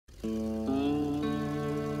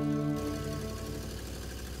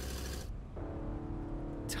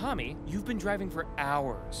Tommy, you've been driving for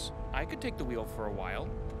hours. I could take the wheel for a while.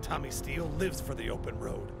 Tommy Steele lives for the open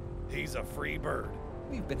road. He's a free bird.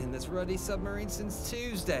 We've been in this ruddy submarine since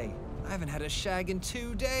Tuesday. I haven't had a shag in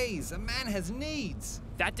 2 days. A man has needs.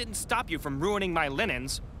 That didn't stop you from ruining my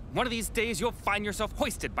linens. One of these days, you'll find yourself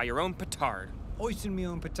hoisted by your own petard. Hoisting me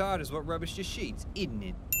own petard is what rubbished your sheets, isn't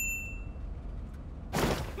it?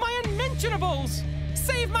 My unmentionables!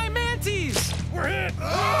 Save my manties! We're hit!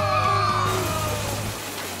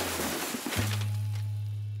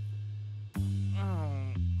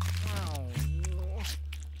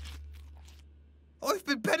 I've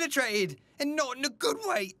been penetrated, and not in a good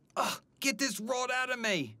way. Ugh, get this rod out of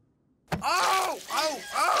me. Oh! Oh!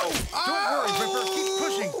 Oh! Don't worry, Ripper. Keep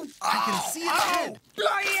pushing. I can see it ahead.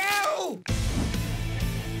 Bloody hell!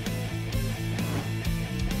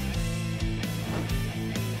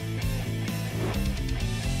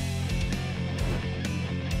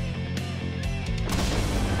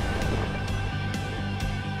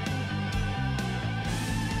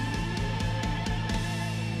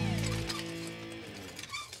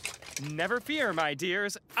 Never fear, my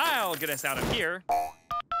dears. I'll get us out of here.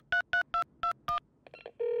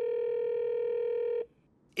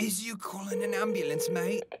 Is you calling an ambulance,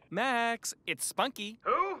 mate? Max, it's Spunky.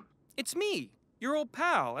 Who? It's me, your old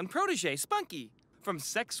pal and protege, Spunky. From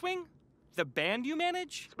Sex Swing, the band you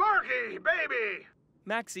manage. Sparky, baby!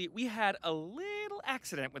 Maxie, we had a little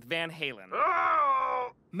accident with Van Halen.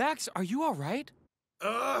 Oh! Max, are you all right?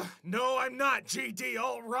 No, I'm not, GD,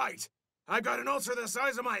 all right. I got an ulcer the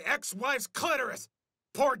size of my ex-wife's clitoris.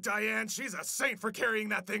 Poor Diane, she's a saint for carrying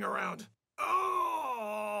that thing around.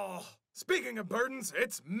 Oh! Speaking of burdens,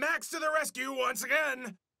 it's Max to the rescue once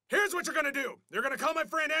again. Here's what you're gonna do. You're gonna call my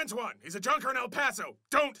friend Antoine. He's a junker in El Paso.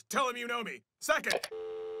 Don't tell him you know me. Second.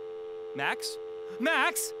 Max?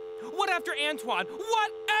 Max? What after Antoine?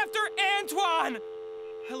 What after Antoine?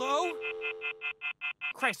 Hello?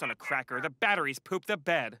 Christ on a cracker, the batteries pooped the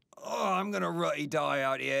bed. Oh, I'm gonna rutty die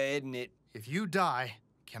out here, isn't it? If you die,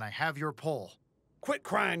 can I have your pole? Quit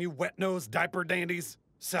crying, you wet-nosed diaper dandies.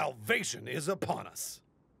 Salvation is upon us.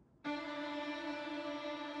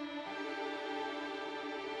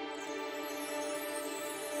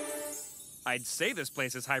 I'd say this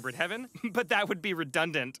place is hybrid heaven, but that would be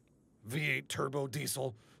redundant. V8 turbo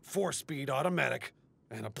diesel, 4-speed automatic,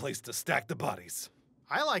 and a place to stack the bodies.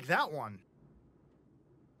 I like that one.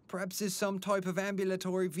 Perhaps it's some type of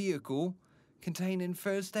ambulatory vehicle containing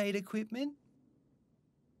first aid equipment?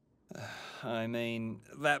 I mean,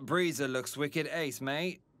 that breezer looks wicked ace,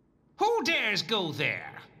 mate. Who dares go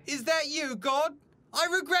there? Is that you, God? I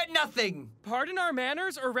regret nothing. Pardon our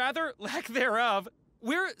manners, or rather, lack thereof.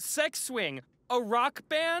 We're Sex Swing, a rock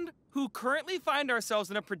band who currently find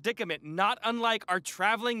ourselves in a predicament not unlike our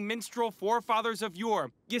traveling minstrel forefathers of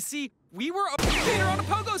yore. You see, we were a theater on a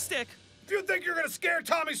pogo stick. If you think you're gonna scare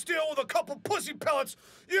Tommy Steele with a couple pussy pellets,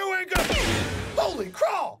 you ain't gonna... Holy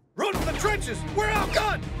crawl! Run for the trenches! We're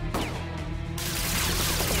outgunned!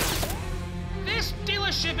 This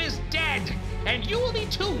dealership is dead, and you will be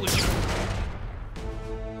too.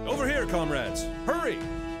 Over here, comrades. Hurry!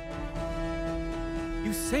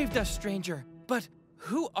 You saved us, stranger, but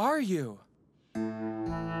who are you?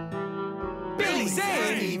 Billy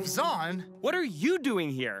Zane! Zahn? What are you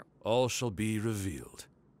doing here? All shall be revealed.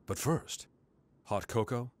 But first, hot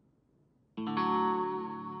cocoa?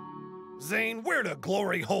 Zane, where'd a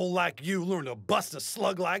glory hole like you learn to bust a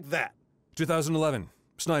slug like that? 2011.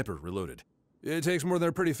 Sniper, reloaded. It takes more than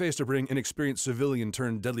a pretty face to bring inexperienced civilian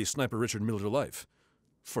turned deadly sniper Richard Miller to life.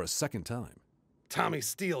 For a second time. Tommy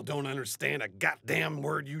Steele don't understand a goddamn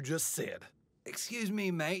word you just said. Excuse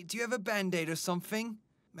me, mate. Do you have a Band-Aid or something?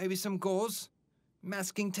 Maybe some gauze?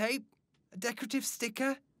 Masking tape? A decorative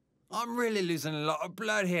sticker? I'm really losing a lot of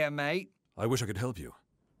blood here, mate. I wish I could help you.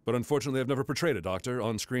 But unfortunately, I've never portrayed a doctor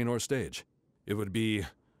on screen or stage. It would be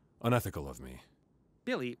unethical of me.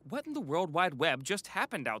 Billy, what in the World Wide Web just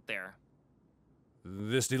happened out there?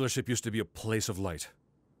 This dealership used to be a place of light,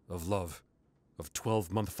 of love, of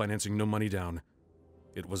 12-month financing, no money down.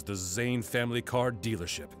 It was the Zane family car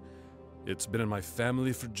dealership. It's been in my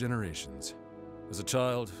family for generations. As a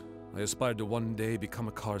child, I aspired to one day become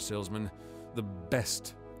a car salesman, the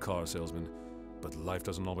best car salesman. But life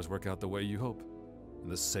doesn't always work out the way you hope,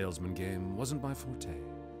 and the salesman game wasn't my forte.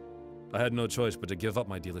 I had no choice but to give up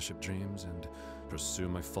my dealership dreams and pursue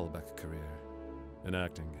my fallback career in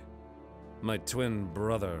acting. My twin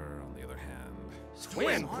brother, on the other hand.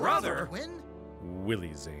 Twin brother? Twin?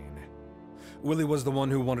 Willie Zane. Willie was the one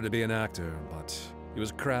who wanted to be an actor, but he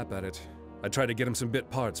was crap at it. I tried to get him some bit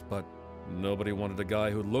parts, but nobody wanted a guy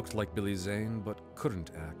who looked like Billy Zane but couldn't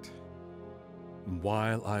act.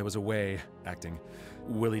 While I was away acting,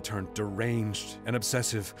 Willie turned deranged and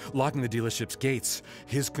obsessive, locking the dealership's gates.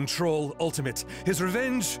 His control ultimate, his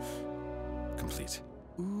revenge complete.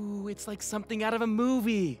 Ooh, it's like something out of a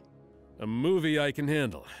movie. A movie I can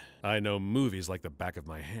handle. I know movies like the back of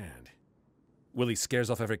my hand. Willie scares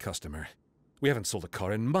off every customer. We haven't sold a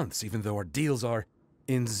car in months, even though our deals are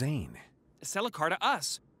insane. Sell a car to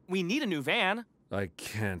us. We need a new van. I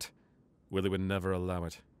can't. Willie would never allow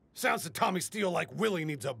it. Sounds to Tommy Steele like Willie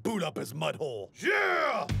needs a boot up his mud hole.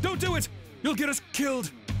 Yeah! Don't do it! You'll get us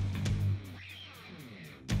killed!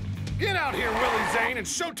 Get out here, Billy Zane, and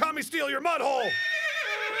show Tommy Steele your mud hole!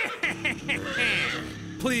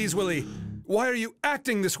 Please, Willie. Why are you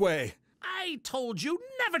acting this way? I told you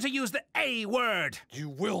never to use the A word. You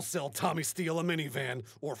will sell Tommy Steele a minivan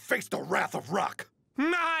or face the wrath of Rock.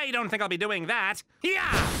 I don't think I'll be doing that.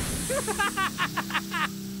 Yeah!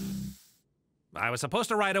 I was supposed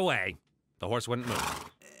to ride away. The horse wouldn't move.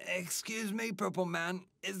 Excuse me, Purple Man.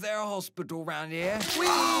 Is there a hospital around here?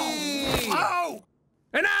 Oh!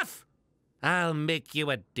 Enough! I'll make you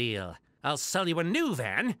a deal. I'll sell you a new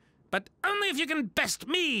van, but only if you can best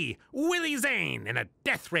me, Billy Zane, in a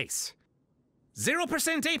death race. 0%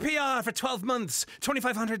 APR for 12 months,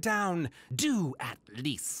 2,500 down, due at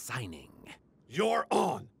lease signing. You're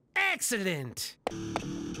on. Excellent!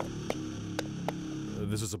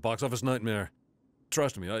 This is a box office nightmare.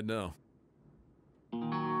 Trust me, I know.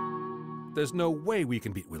 There's no way we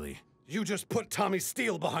can beat Willie. You just put Tommy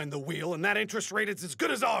Steele behind the wheel, and that interest rate is as good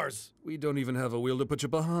as ours. We don't even have a wheel to put you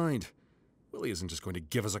behind. Willie isn't just going to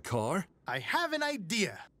give us a car. I have an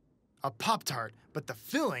idea. A Pop-Tart, but the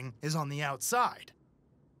filling is on the outside.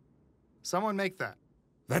 Someone make that.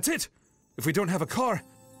 That's it! If we don't have a car,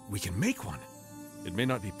 we can make one. It may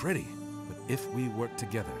not be pretty, but if we work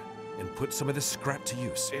together and put some of this scrap to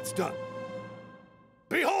use... It's done.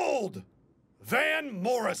 Behold! Van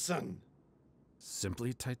Morrison!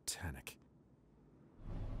 Simply Titanic.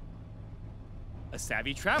 A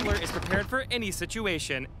savvy traveler is prepared for any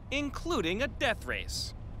situation, including a death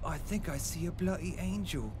race. I think I see a bloody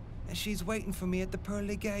angel, and she's waiting for me at the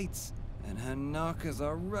pearly gates. And her knockers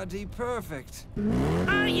are ruddy perfect.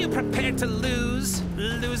 Are you prepared to lose,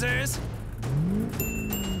 losers?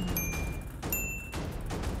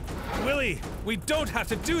 Willie, we don't have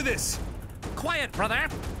to do this! Quiet, brother.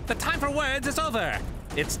 The time for words is over.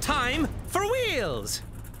 It's time for wheels.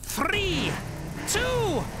 3, 2,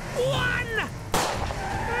 1!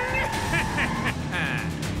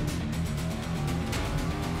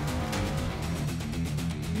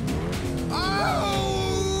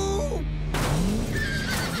 Oh!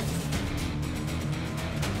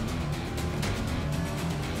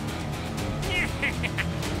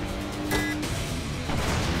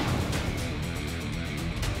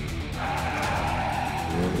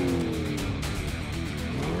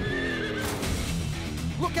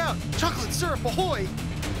 Look out! Chocolate syrup ahoy!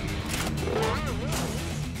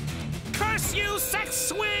 Curse you, sex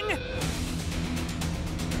swing!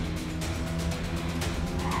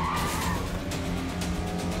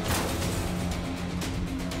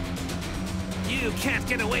 You can't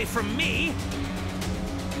get away from me!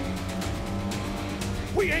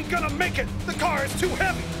 We ain't gonna make it! The car is too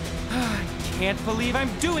heavy! Can't believe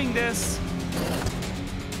I'm doing this.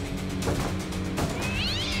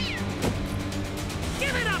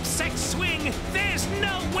 Give it up, sex swing! There's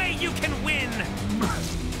no way you can win!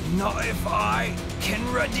 Not if I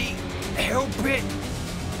can ruddy help it.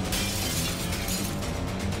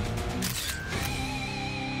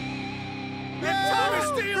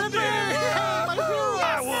 Tommy Steele did it!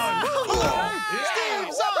 I won!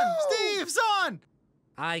 Steve's on! Steve's on!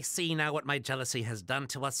 I see now what my jealousy has done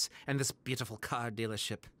to us and this beautiful car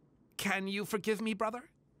dealership. Can you forgive me, brother?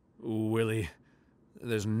 Willie,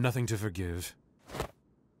 there's nothing to forgive.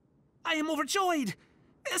 I am overjoyed!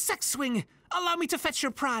 Sex swing, allow me to fetch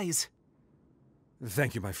your prize.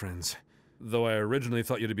 Thank you, my friends. Though I originally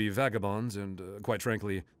thought you to be vagabonds and, quite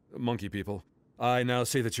frankly, monkey people, I now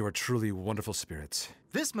say that you are truly wonderful spirits.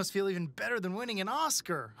 This must feel even better than winning an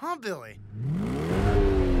Oscar, huh, Billy?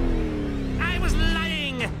 I was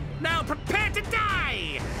lying! Now prepare to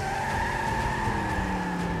die!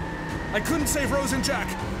 I couldn't save Rose and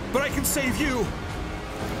Jack, but I can save you!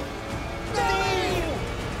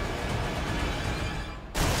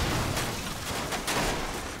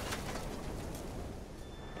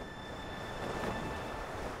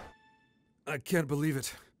 I can't believe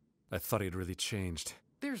it. I thought he'd really changed.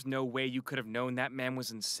 There's no way you could have known that man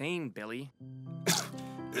was insane, Billy.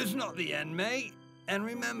 It's not the end, mate. And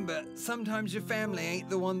remember, sometimes your family ain't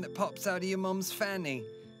the one that pops out of your mum's fanny.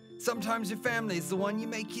 Sometimes your family's the one you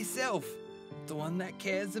make yourself. the one that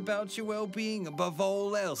cares about your well-being above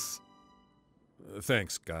all else.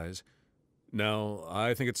 Thanks, guys. Now,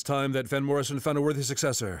 I think it's time that Van Morrison found a worthy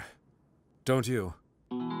successor. Don't you?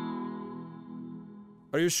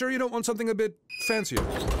 Are you sure you don't want something a bit fancier?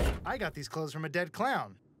 I got these clothes from a dead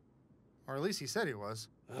clown. Or at least he said he was.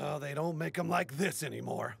 Oh, they don't make them like this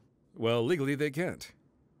anymore. Well, legally they can't.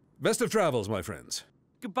 Best of travels, my friends.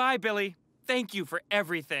 Goodbye, Billy. Thank you for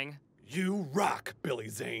everything. You rock, Billy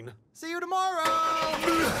Zane. See you tomorrow!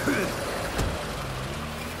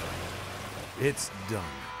 It's done.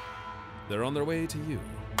 They're on their way to you.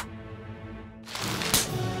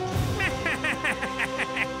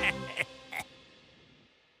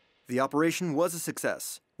 The operation was a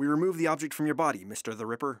success. We removed the object from your body, Mr. the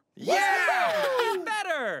Ripper. Yeah! He's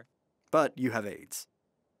better! But you have AIDS.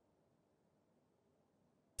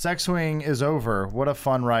 Sex Swing is over. What a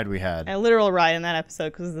fun ride we had. A literal ride in that episode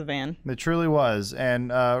because of the van. It truly was.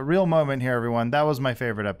 And real moment here, everyone. That was my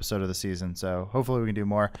favorite episode of the season, so hopefully we can do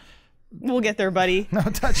more. We'll get there, buddy. No,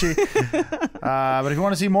 touchy. But if you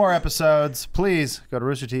want to see more episodes, please go to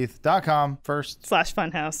roosterteeth.com first.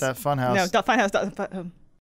 /Funhaus. That Funhaus. No, .funhaus.